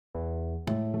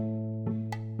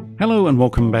Hello and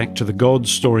welcome back to the God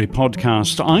Story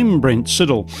podcast. I'm Brent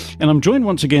Siddle, and I'm joined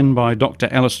once again by Dr.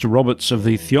 Alastair Roberts of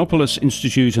the Theopolis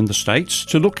Institute in the States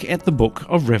to look at the book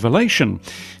of Revelation.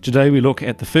 Today we look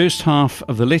at the first half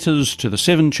of the letters to the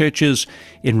seven churches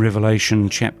in Revelation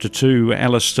chapter 2.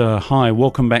 Alastair, hi,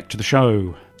 welcome back to the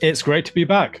show. It's great to be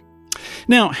back.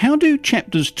 Now, how do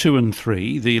chapters 2 and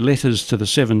 3, the letters to the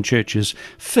seven churches,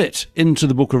 fit into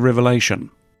the book of Revelation?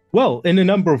 Well, in a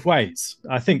number of ways.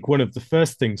 I think one of the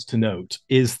first things to note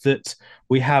is that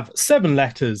we have 7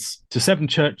 letters to 7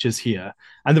 churches here,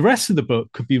 and the rest of the book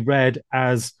could be read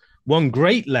as one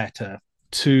great letter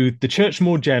to the church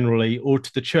more generally or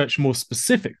to the church more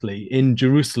specifically in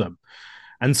Jerusalem.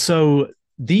 And so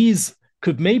these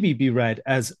could maybe be read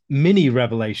as mini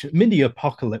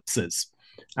apocalypses.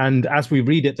 And as we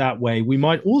read it that way, we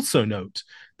might also note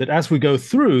that as we go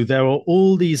through, there are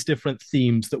all these different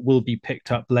themes that will be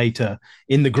picked up later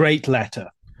in the great letter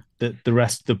that the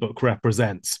rest of the book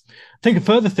represents. I think a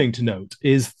further thing to note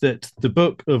is that the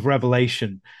book of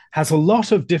Revelation has a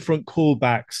lot of different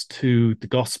callbacks to the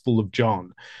Gospel of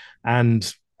John.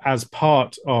 And as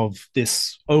part of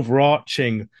this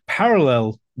overarching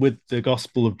parallel with the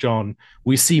Gospel of John,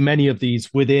 we see many of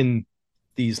these within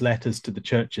these letters to the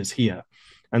churches here.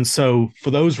 And so for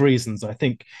those reasons, I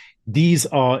think these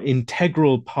are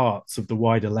integral parts of the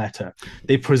wider letter.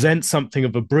 They present something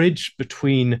of a bridge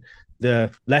between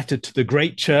the letter to the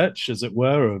great church, as it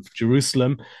were, of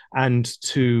Jerusalem, and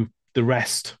to the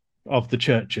rest of the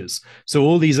churches. So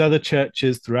all these other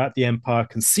churches throughout the empire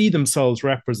can see themselves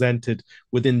represented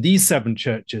within these 7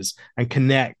 churches and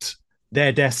connect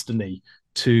their destiny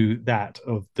to that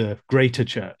of the greater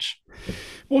church.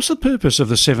 What's the purpose of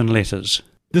the 7 letters?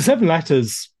 The 7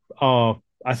 letters are,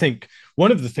 I think,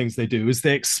 one of the things they do is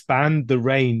they expand the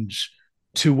range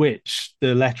to which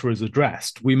the letter is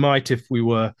addressed. We might, if we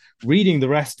were reading the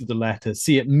rest of the letter,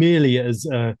 see it merely as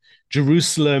a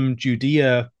Jerusalem,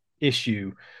 Judea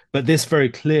issue. But this very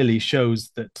clearly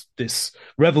shows that this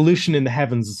revolution in the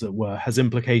heavens, as it were, has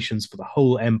implications for the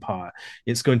whole empire.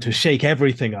 It's going to shake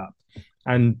everything up.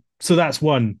 And so that's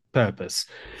one purpose.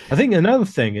 I think another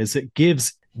thing is it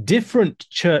gives different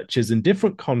churches in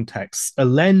different contexts a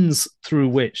lens through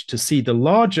which to see the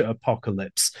larger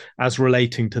apocalypse as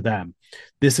relating to them.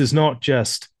 This is not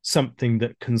just something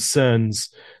that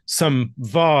concerns some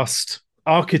vast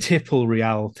archetypal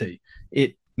reality.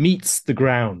 It meets the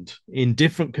ground in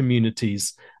different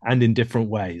communities and in different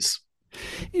ways.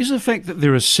 Is the fact that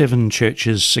there are 7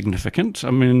 churches significant?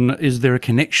 I mean, is there a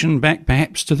connection back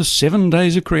perhaps to the 7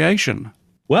 days of creation?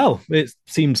 Well, it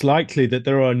seems likely that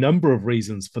there are a number of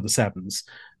reasons for the 7s.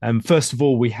 First of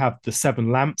all, we have the 7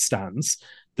 lampstands.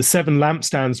 The 7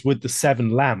 lampstands with the 7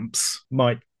 lamps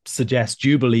might suggest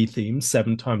Jubilee themes,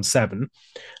 7 times 7.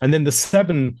 And then the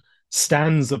 7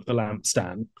 stands of the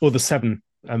lampstand, or the 7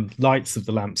 lights of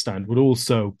the lampstand, would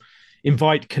also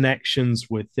invite connections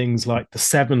with things like the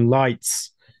 7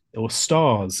 lights or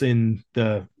stars in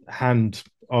the hand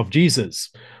of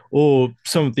Jesus, or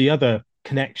some of the other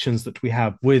connections that we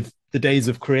have with the days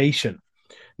of creation.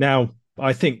 Now,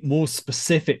 I think more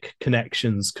specific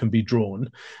connections can be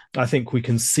drawn. I think we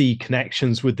can see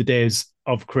connections with the days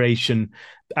of creation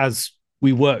as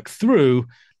we work through.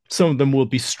 Some of them will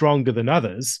be stronger than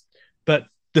others. But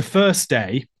the first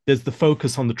day, there's the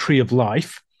focus on the tree of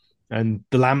life and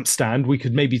the lampstand. We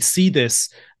could maybe see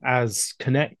this as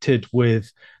connected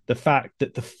with the fact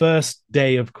that the first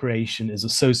day of creation is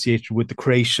associated with the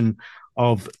creation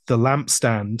of the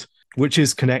lampstand, which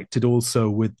is connected also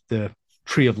with the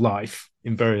tree of life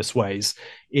in various ways.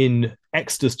 In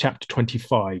Exodus chapter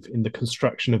 25, in the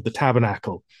construction of the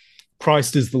tabernacle,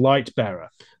 Christ is the light bearer.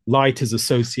 Light is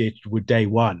associated with day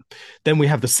 1. Then we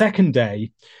have the second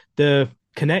day. The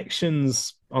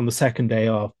connections on the second day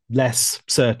are less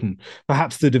certain.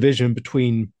 Perhaps the division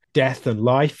between death and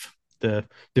life, the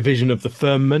division of the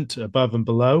firmament above and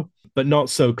below, but not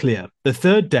so clear. The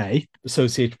third day,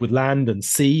 associated with land and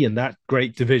sea and that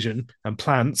great division, and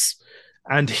plants.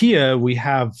 And here we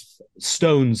have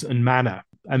stones and manna,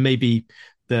 and maybe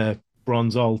the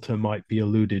bronze altar might be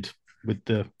alluded with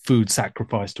the food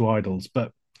sacrificed to idols,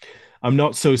 but I'm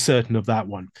not so certain of that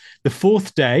one. The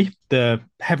fourth day, the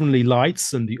heavenly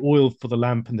lights and the oil for the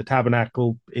lamp and the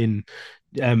tabernacle in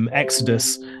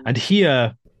Exodus. And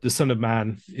here the Son of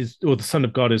Man is, or the Son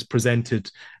of God is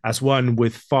presented as one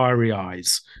with fiery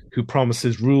eyes who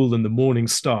promises rule in the morning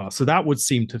star. So that would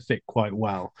seem to fit quite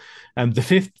well. The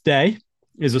fifth day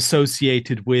is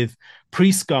associated with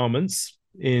priest garments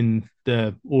in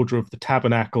the order of the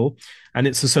tabernacle, and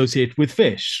it's associated with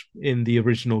fish in the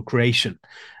original creation.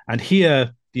 And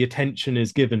here the attention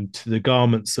is given to the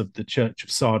garments of the Church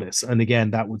of Sardis. And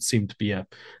again, that would seem to be a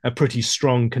pretty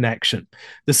strong connection.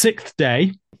 The sixth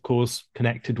day, of course,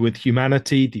 connected with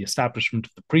humanity, the establishment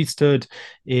of the priesthood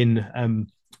in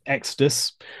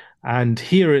Exodus. And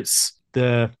here it's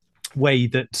the way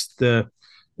that the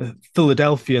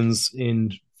Philadelphians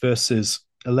in verses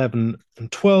 11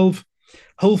 and 12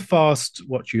 hold fast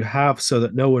what you have so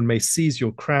that no one may seize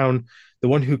your crown. The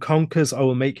one who conquers, I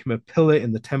will make him a pillar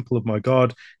in the temple of my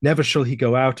God. Never shall he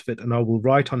go out of it, and I will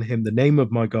write on him the name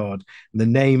of my God, and the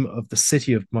name of the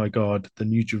city of my God, the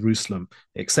New Jerusalem,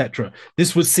 etc.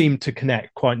 This would seem to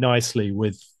connect quite nicely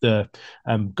with the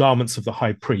garments of the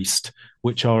high priest,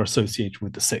 which are associated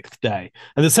with the sixth day.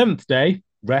 And the seventh day,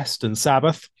 rest and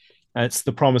Sabbath. It's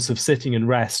the promise of sitting and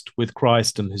rest with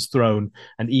Christ and his throne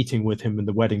and eating with him in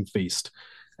the wedding feast.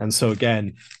 And so,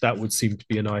 again, that would seem to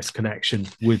be a nice connection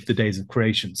with the days of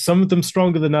creation. Some of them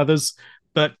stronger than others,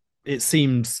 but it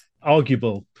seems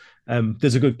arguable.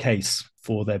 There's a good case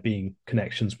for there being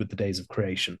connections with the days of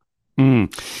creation.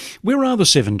 Where are the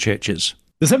seven churches?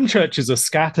 The seven churches are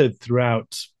scattered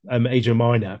throughout Asia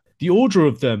Minor. The order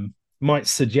of them might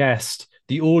suggest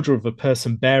the order of a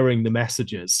person bearing the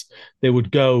messages. They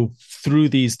would go through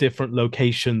these different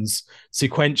locations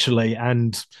sequentially,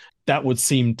 and that would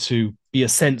seem to be a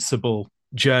sensible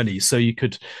journey. So you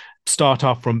could start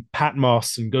off from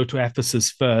Patmos and go to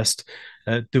Ephesus first.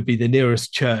 There'd be the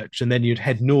nearest church, and then you'd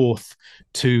head north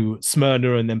to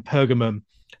Smyrna and then Pergamum,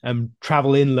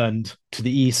 travel inland to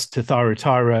the east to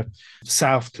Thyatira,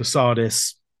 south to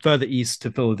Sardis, further east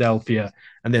to Philadelphia,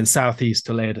 and then southeast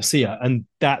to Laodicea. And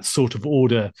that sort of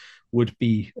order would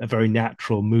be a very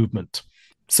natural movement.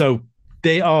 So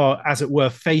they are, as it were,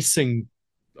 facing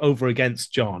over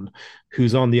against John,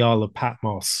 who's on the Isle of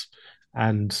Patmos,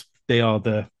 and they are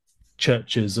the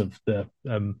churches of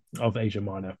Asia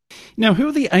Minor. Now, who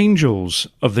are the angels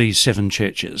of these seven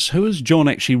churches? Who is John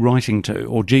actually writing to,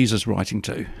 or Jesus writing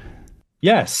to?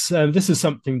 Yes, this is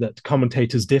something that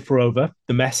commentators differ over.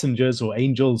 The messengers or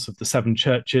angels of the seven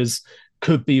churches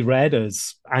could be read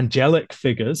as angelic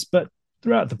figures, but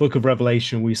throughout the book of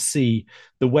Revelation, we see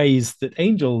the ways that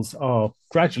angels are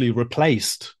gradually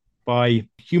replaced by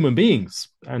human beings.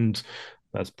 And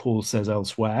as Paul says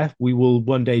elsewhere, we will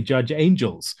one day judge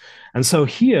angels. And so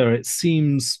here it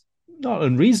seems not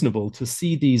unreasonable to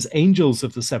see these angels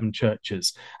of the seven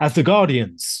churches as the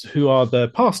guardians, who are the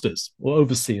pastors or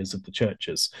overseers of the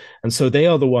churches. And so they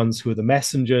are the ones who are the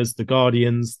messengers, the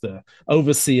guardians, the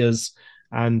overseers,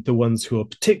 and the ones who are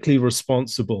particularly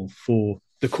responsible for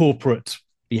the corporate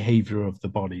behavior of the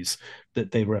bodies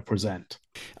that they represent.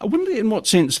 I wonder in what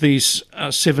sense these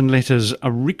seven letters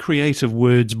are recreative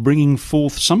words bringing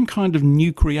forth some kind of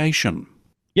new creation.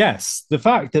 Yes, the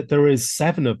fact that there is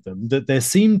seven of them, that there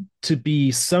seemed to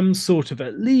be some sort of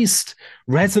at least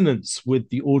resonance with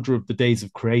the order of the days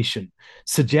of creation,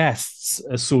 suggests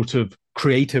a sort of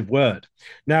creative word.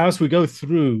 Now, as we go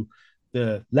through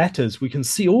the letters, we can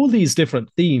see all these different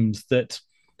themes that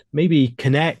maybe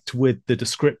connect with the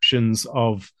descriptions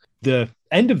of the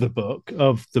end of the book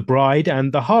of the bride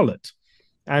and the harlot.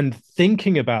 And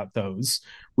thinking about those,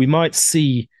 we might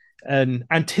see an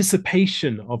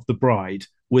anticipation of the bride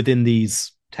within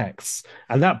these texts.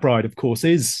 And that bride, of course,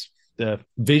 is the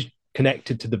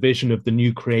connected to the vision of the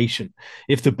new creation.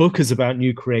 If the book is about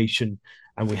new creation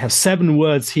and we have seven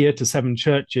words here to seven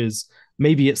churches,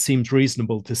 maybe it seems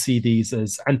reasonable to see these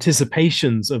as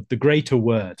anticipations of the greater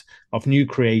word of new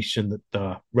creation that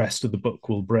the rest of the book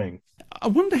will bring. I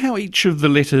wonder how each of the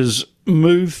letters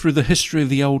move through the history of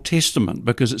the Old Testament,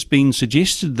 because it's been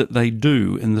suggested that they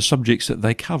do in the subjects that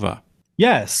they cover.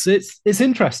 Yes, it's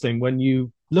interesting when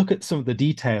you look at some of the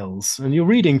details and you're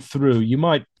reading through, you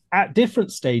might at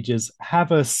different stages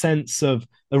have a sense of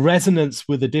a resonance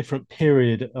with a different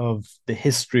period of the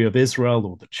history of Israel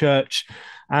or the church.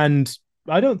 And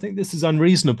I don't think this is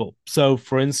unreasonable. So,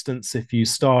 for instance, if you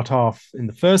start off in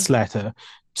the first letter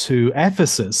to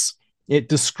Ephesus, it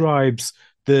describes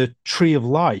the tree of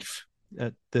life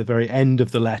at the very end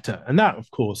of the letter. And that, of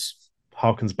course,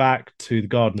 harkens back to the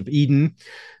Garden of Eden.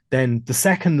 Then the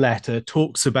second letter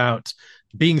talks about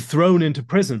being thrown into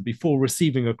prison before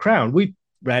receiving a crown. We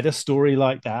read a story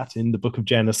like that in the book of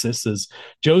Genesis, as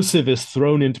Joseph is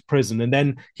thrown into prison and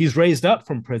then he's raised up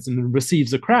from prison and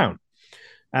receives a crown.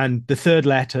 And the third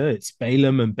letter, it's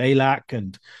Balaam and Balak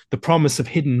and the promise of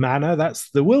hidden manna. That's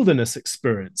the wilderness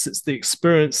experience. It's the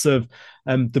experience of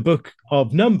the book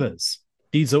of Numbers.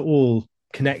 These are all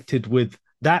connected with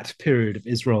that period of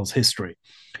Israel's history.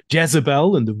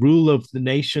 Jezebel and the rule of the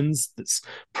nations that's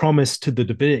promised to the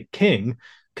Davidic king,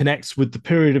 connects with the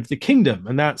period of the kingdom,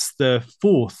 and that's the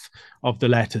fourth of the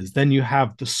letters. Then you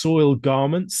have the soiled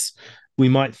garments. We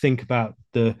might think about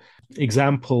the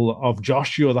example of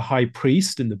Joshua the high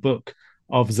priest in the book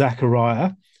of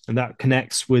Zechariah, and that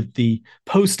connects with the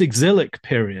post-exilic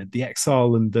period, the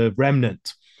exile and the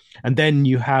remnant. And then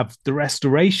you have the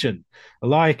restoration,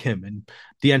 Eliakim, and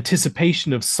the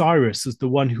anticipation of Cyrus as the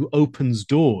one who opens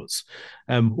doors,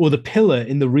 or the pillar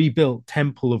in the rebuilt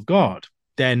temple of God.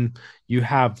 Then you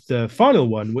have the final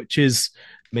one, which is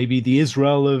maybe the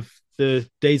Israel of the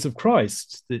days of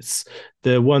Christ. It's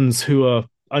the ones who are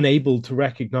unable to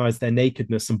recognize their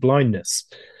nakedness and blindness.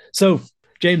 So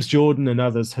James Jordan and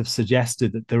others have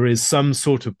suggested that there is some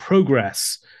sort of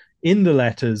progress in the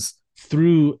letters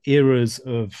through eras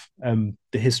of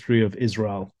the history of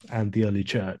Israel and the early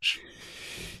church.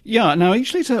 Yeah, now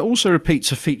each letter also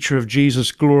repeats a feature of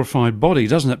Jesus' glorified body,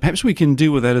 doesn't it? Perhaps we can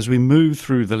deal with that as we move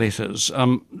through the letters.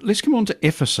 Let's come on to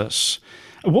Ephesus.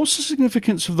 What's the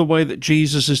significance of the way that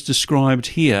Jesus is described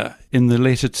here in the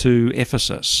letter to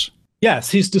Ephesus?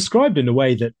 Yes, he's described in a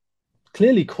way that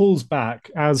clearly calls back,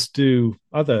 as do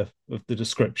other of the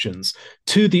descriptions,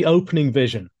 to the opening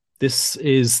vision. This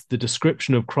is the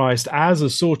description of Christ as a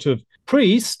sort of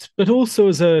priest, but also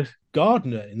as a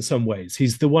gardener in some ways.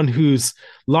 He's the one who's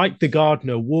like the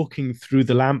gardener walking through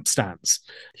the lampstands.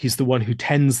 He's the one who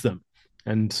tends them.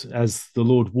 And as the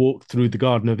Lord walked through the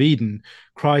Garden of Eden,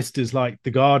 Christ is like the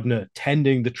gardener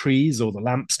tending the trees or the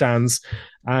lampstands,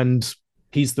 and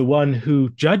he's the one who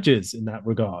judges in that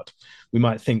regard. We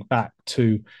might think back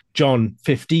to John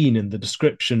 15 in the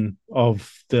description of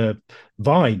the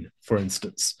vine, for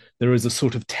instance. There is a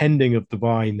sort of tending of the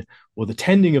vine or the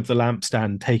tending of the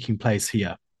lampstand taking place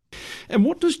here. And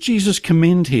what does Jesus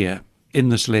commend here in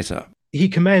this letter? He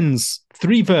commends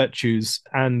three virtues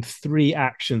and three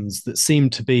actions that seem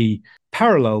to be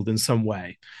paralleled in some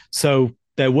way. So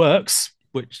their works,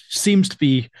 which seems to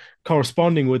be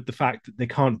corresponding with the fact that they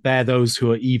can't bear those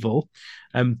who are evil,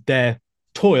 their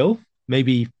toil,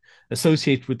 maybe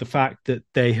associated with the fact that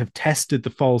they have tested the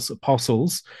false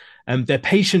apostles, and their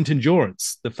patient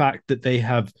endurance, the fact that they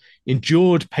have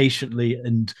endured patiently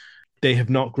and they have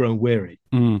not grown weary.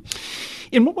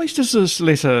 In what ways does this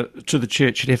letter to the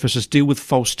church at Ephesus deal with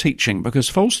false teaching? Because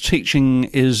false teaching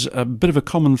is a bit of a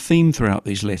common theme throughout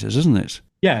these letters, isn't it?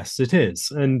 Yes, it is.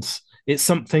 And it's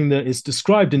something that is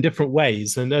described in different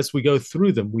ways. And as we go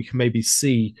through them, we can maybe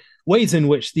see ways in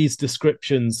which these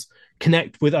descriptions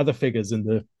connect with other figures in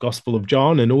the Gospel of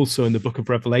John and also in the book of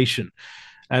Revelation.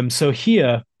 So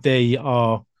here they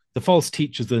are. The false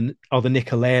teachers are the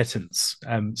Nicolaitans.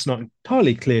 It's not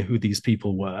entirely clear who these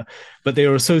people were, but they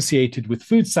are associated with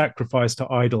food sacrifice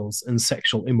to idols and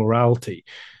sexual immorality.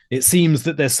 It seems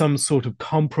that there's some sort of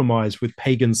compromise with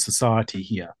pagan society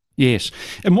here. Yes.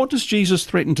 And what does Jesus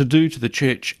threaten to do to the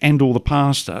church and or the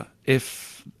pastor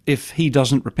if he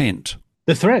doesn't repent?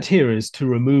 The threat here is to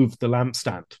remove the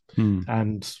lampstand.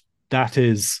 And that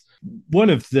is one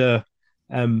of the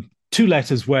two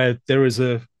letters where there is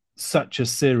such a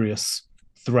serious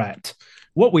threat.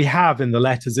 What we have in the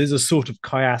letters is a sort of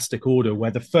chiastic order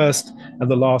where the first and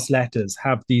the last letters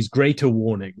have these greater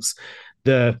warnings.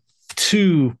 The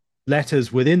two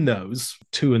letters within those,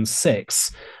 2 and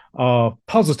 6, are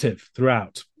positive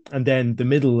throughout. And then the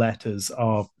middle letters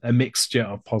are a mixture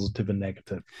of positive and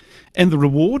negative. And the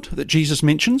reward that Jesus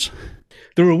mentions?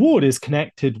 The reward is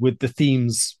connected with the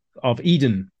themes of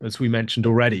Eden, as we mentioned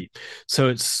already. So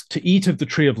it's to eat of the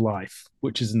tree of life,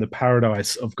 which is in the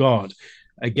paradise of God.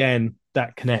 Again,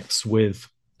 that connects with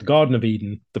the Garden of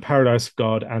Eden, the paradise of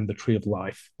God, and the tree of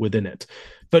life within it.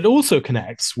 But also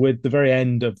connects with the very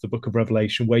end of the book of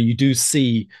Revelation, where you do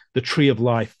see the tree of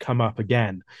life come up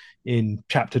again in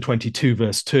chapter 22,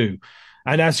 verse 2.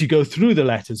 And as you go through the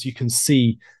letters, you can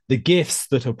see the gifts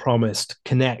that are promised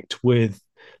connect with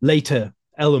later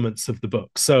elements of the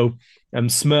book. So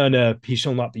Smyrna, he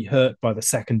shall not be hurt by the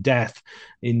second death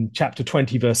in chapter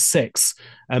 20, verse 6.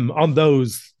 On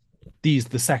those, the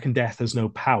second death has no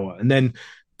power. And then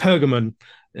Pergamon,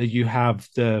 you have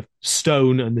the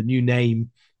stone and the new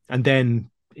name. And then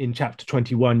in chapter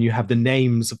 21, you have the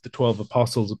names of the 12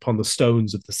 apostles upon the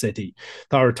stones of the city.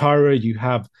 Thyatira, you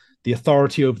have the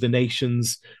authority over the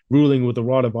nations, ruling with a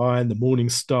rod of iron, the morning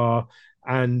star,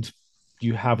 and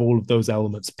you have all of those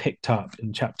elements picked up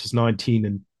in chapters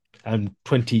 19 and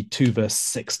 22, verse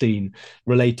 16,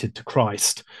 related to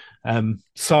Christ.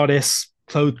 Sardis,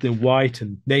 clothed in white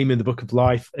and name in the book of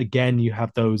life. Again, you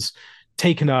have those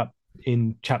taken up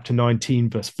in chapter 19,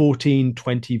 verse 14,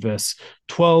 20, verse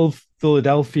 12.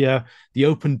 Philadelphia, the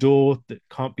open door that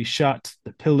can't be shut,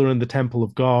 the pillar in the temple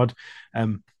of God,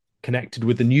 connected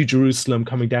with the new Jerusalem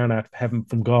coming down out of heaven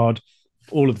from God.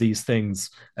 all of these things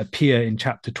appear in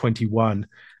chapter 21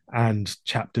 and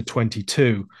chapter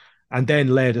 22. And then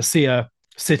Laodicea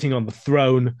sitting on the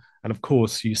throne. And of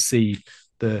course, you see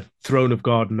the throne of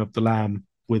God and of the Lamb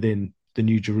within the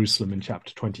New Jerusalem in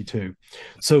chapter 22.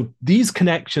 So these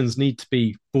connections need to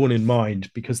be borne in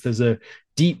mind because there's a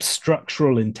deep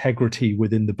structural integrity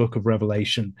within the book of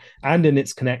Revelation and in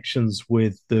its connections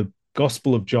with the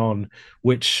Gospel of John,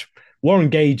 which Warren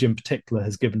Gage in particular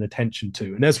has given attention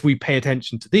to. And as we pay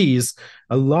attention to these,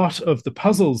 a lot of the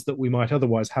puzzles that we might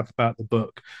otherwise have about the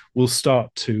book will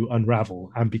start to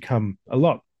unravel and become a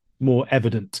lot more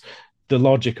evident, the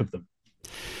logic of them.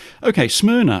 Okay,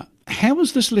 Smyrna. How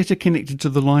is this letter connected to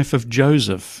the life of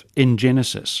Joseph in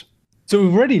Genesis? So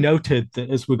we've already noted that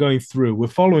as we're going through, we're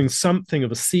following something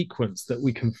of a sequence that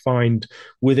we can find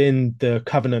within the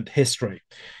covenant history.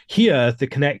 Here, the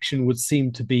connection would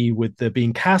seem to be with the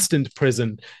being cast into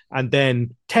prison and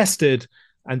then tested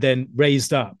and then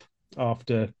raised up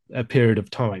after a period of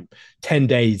time. 10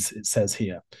 days, it says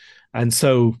here. And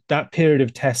so that period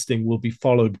of testing will be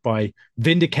followed by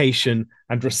vindication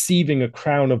and receiving a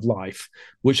crown of life,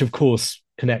 which of course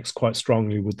connects quite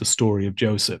strongly with the story of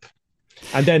Joseph.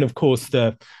 And then, of course,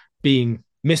 the being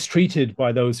mistreated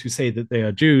by those who say that they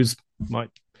are Jews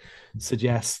might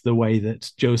suggest the way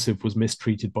that Joseph was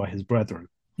mistreated by his brethren.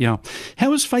 Yeah.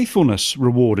 How is faithfulness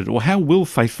rewarded, or how will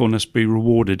faithfulness be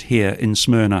rewarded here in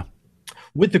Smyrna?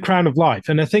 With the crown of life.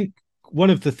 And I think one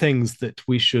of the things that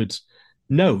we should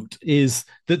note is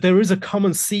that there is a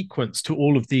common sequence to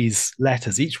all of these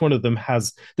letters. Each one of them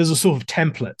there's a sort of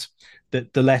template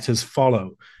that the letters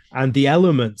follow. And the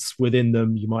elements within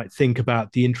them, you might think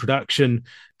about the introduction.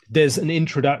 There's an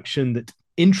introduction that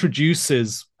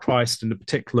introduces Christ in a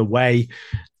particular way.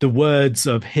 The words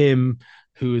of him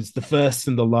who is the first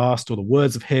and the last, or the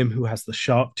words of him who has the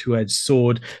sharp two-edged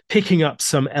sword, picking up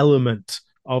some element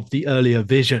of the earlier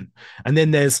vision. And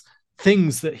then there's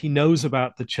things that he knows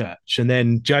about the church, and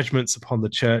then judgments upon the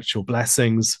church or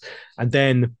blessings, and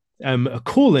then a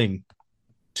calling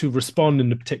to respond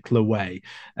in a particular way.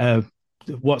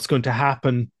 What's going to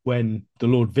happen when the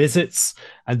Lord visits,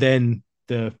 and then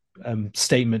the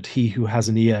statement, he who has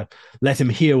an ear, let him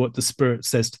hear what the Spirit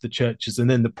says to the churches, and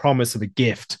then the promise of a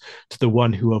gift to the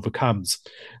one who overcomes.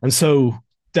 And so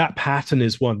that pattern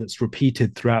is one that's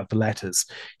repeated throughout the letters.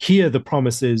 Here, the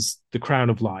promise is the crown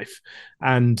of life,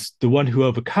 and the one who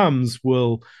overcomes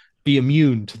will be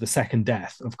immune to the second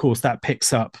death. Of course, that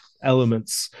picks up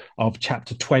elements of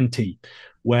chapter 20,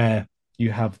 where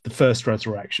you have the first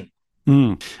resurrection.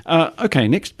 Okay,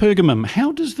 next, Pergamum.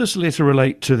 How does this letter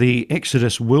relate to the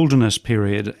Exodus wilderness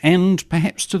period and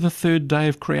perhaps to the third day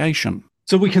of creation?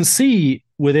 So we can see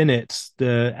within it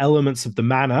the elements of the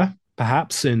manna,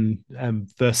 perhaps in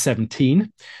verse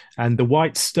 17, and the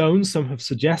white stone. Some have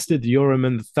suggested the Urim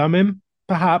and the Thummim,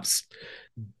 perhaps.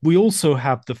 We also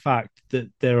have the fact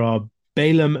that there are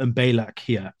Balaam and Balak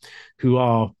here who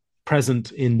are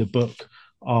present in the book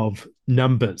of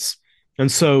Numbers.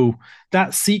 And so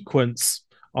that sequence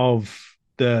of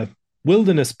the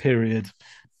wilderness period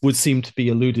would seem to be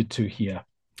alluded to here.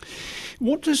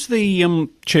 What does the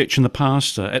church and the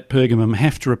pastor at Pergamum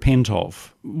have to repent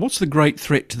of? What's the great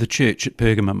threat to the church at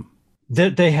Pergamum?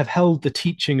 That they have held the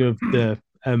teaching of the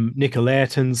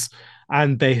Nicolaitans,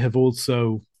 and they have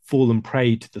also fallen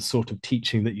prey to the sort of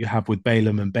teaching that you have with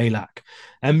Balaam and Balak.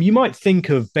 You might think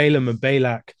of Balaam and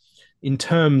Balak in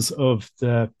terms of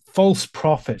the false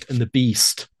prophet and the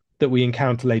beast that we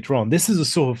encounter later on. This is a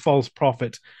sort of false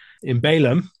prophet in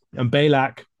Balaam, and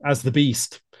Balak as the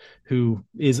beast, who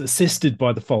is assisted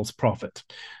by the false prophet.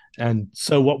 And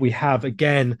so what we have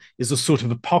again is a sort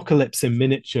of apocalypse in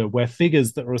miniature, where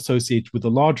figures that are associated with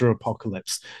the larger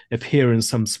apocalypse appear in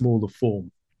some smaller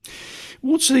form.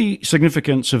 What's the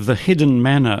significance of the hidden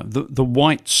manna, the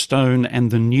white stone, and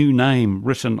the new name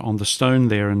written on the stone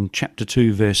there in chapter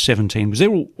 2, verse 17? Because they're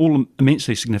all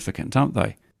immensely significant, aren't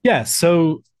they? Yeah,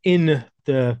 so in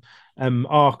the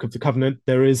Ark of the Covenant,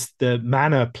 there is the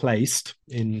manna placed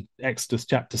in Exodus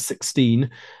chapter 16.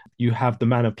 You have the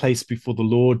manna placed before the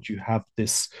Lord. You have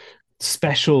this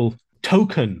special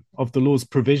token of the Lord's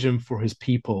provision for his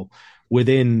people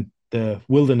within the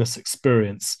wilderness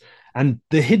experience. And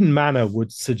the hidden manna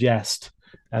would suggest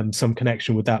some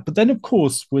connection with that. But then, of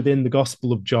course, within the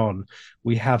Gospel of John,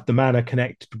 we have the manna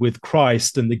connected with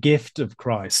Christ and the gift of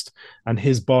Christ and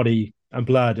his body and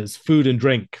blood as food and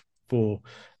drink for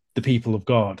the people of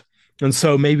God. And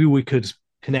so maybe we could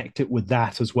connect it with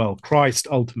that as well. Christ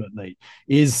ultimately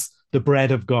is the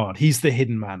bread of God. He's the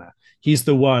hidden manna. He's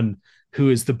the one who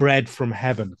is the bread from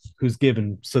heaven, who's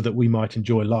given so that we might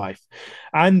enjoy life.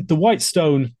 And the white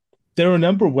stone there are a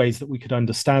number of ways that we could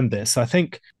understand this. I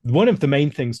think one of the main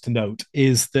things to note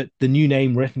is that the new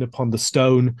name written upon the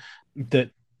stone, that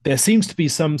there seems to be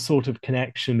some sort of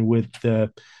connection with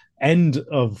the end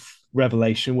of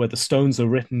Revelation, where the stones are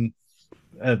written,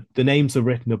 the names are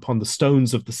written upon the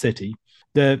stones of the city.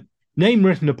 The name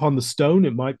written upon the stone,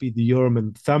 it might be the Urim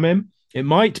and Thummim. It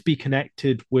might be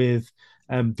connected with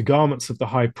the garments of the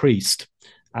high priest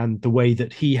and the way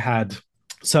that he had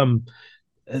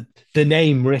the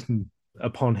name written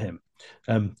upon him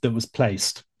that was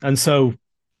placed. And so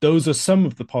those are some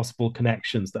of the possible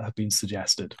connections that have been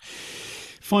suggested.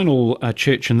 Final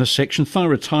church in this section,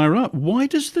 Thyatira. Why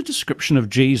does the description of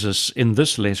Jesus in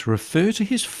this letter refer to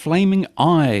his flaming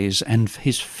eyes and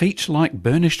his feet like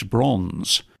burnished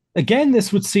bronze? Again,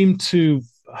 this would seem to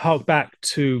hark back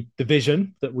to the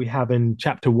vision that we have in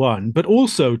chapter 1, but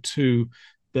also to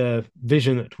the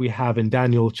vision that we have in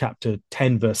Daniel chapter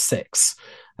 10, verse 6,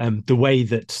 the way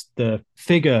that the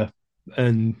figure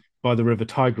by the river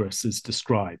Tigris is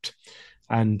described.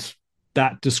 And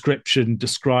that description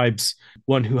describes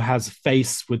one who has a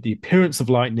face with the appearance of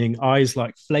lightning, eyes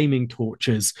like flaming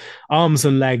torches, arms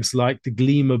and legs like the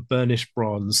gleam of burnished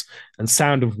bronze, and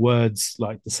sound of words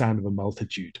like the sound of a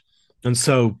multitude. And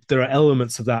so there are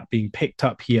elements of that being picked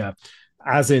up here,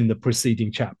 as in the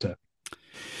preceding chapter.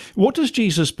 What does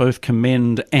Jesus both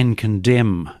commend and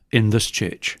condemn in this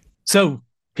church? So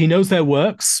he knows their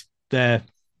works, their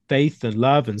faith and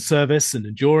love and service and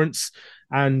endurance,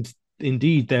 and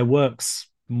indeed their works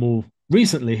more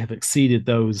recently have exceeded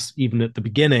those even at the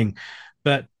beginning,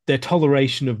 but their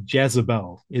toleration of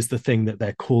Jezebel is the thing that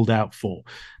they're called out for.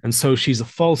 And so she's a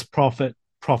false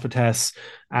prophetess,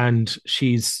 and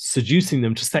she's seducing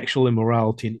them to sexual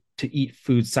immorality and to eat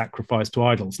food sacrificed to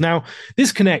idols. Now,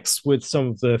 this connects with some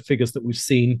of the figures that we've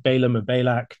seen, Balaam and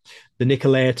Balak, the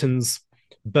Nicolaitans,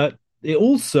 but it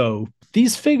also,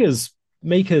 these figures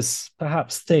make us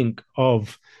perhaps think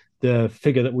of the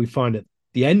figure that we find at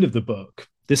the end of the book.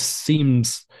 This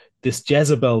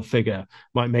Jezebel figure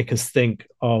might make us think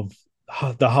of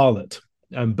the harlot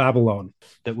and Babylon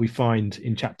that we find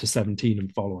in chapter 17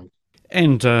 and following.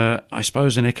 And I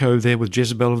suppose an echo there with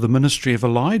Jezebel of the ministry of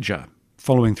Elijah,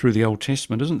 following through the Old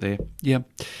Testament, isn't there? Yeah.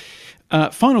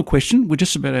 Final question. We're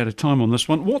just about out of time on this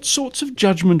one. What sorts of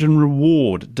judgment and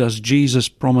reward does Jesus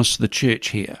promise the church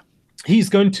here? He's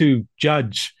going to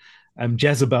judge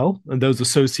Jezebel and those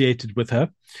associated with her,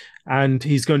 and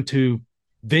he's going to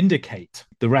vindicate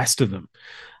the rest of them.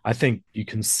 I think you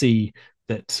can see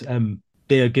that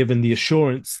they are given the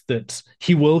assurance that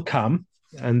he will come,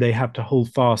 and they have to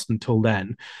hold fast until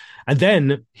then. And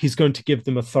then he's going to give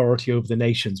them authority over the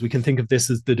nations. We can think of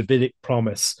this as the Davidic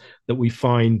promise that we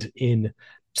find in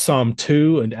Psalm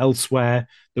 2 and elsewhere,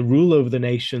 the rule over the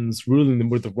nations, ruling them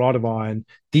with the rod of iron.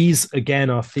 These, again,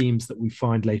 are themes that we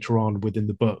find later on within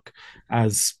the book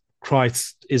as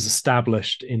Christ is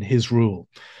established in his rule.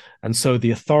 And so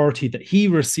the authority that he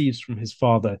receives from his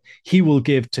Father, he will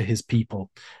give to his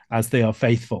people as they are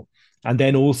faithful. And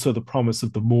then also the promise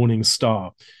of the morning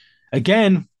star.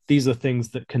 Again, these are things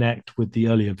that connect with the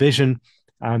earlier vision,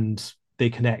 and they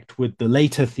connect with the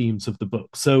later themes of the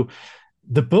book. So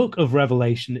the book of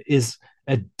Revelation is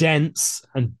a dense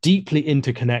and deeply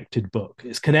interconnected book.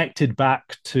 It's connected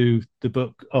back to the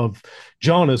book of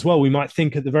John as well. We might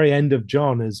think at the very end of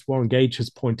John, as Warren Gage has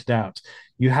pointed out,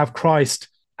 you have Christ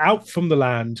out from the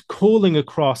land, calling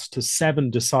across to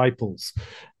seven disciples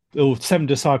who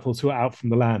are out from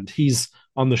the land. He's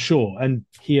on the shore. And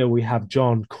here we have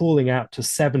John calling out to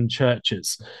seven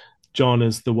churches. John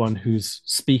is the one who's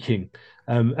speaking,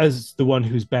 as the one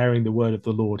who's bearing the word of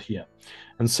the Lord here.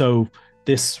 And so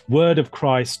this word of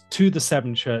Christ to the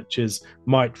seven churches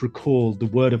might recall the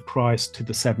word of Christ to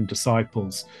the seven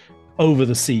disciples over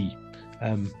the sea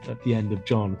at the end of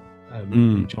John,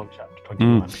 in John chapter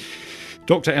 21.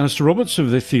 Dr. Alastair Roberts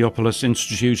of the Theopolis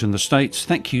Institute in the States,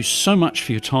 thank you so much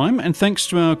for your time, and thanks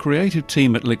to our creative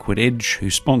team at Liquid Edge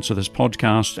who sponsor this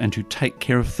podcast and who take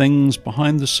care of things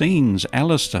behind the scenes.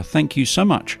 Alastair, thank you so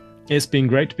much. It's been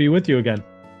great to be with you again.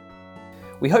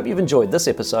 We hope you've enjoyed this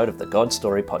episode of the God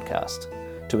Story Podcast.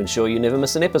 To ensure you never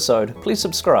miss an episode, please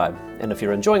subscribe, and if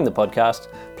you're enjoying the podcast,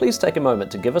 please take a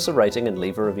moment to give us a rating and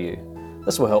leave a review.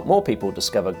 This will help more people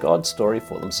discover God's story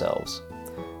for themselves.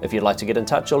 If you'd like to get in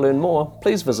touch or learn more,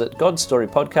 please visit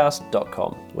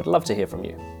godstorypodcast.com. We'd love to hear from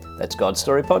you. That's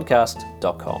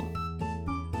godstorypodcast.com.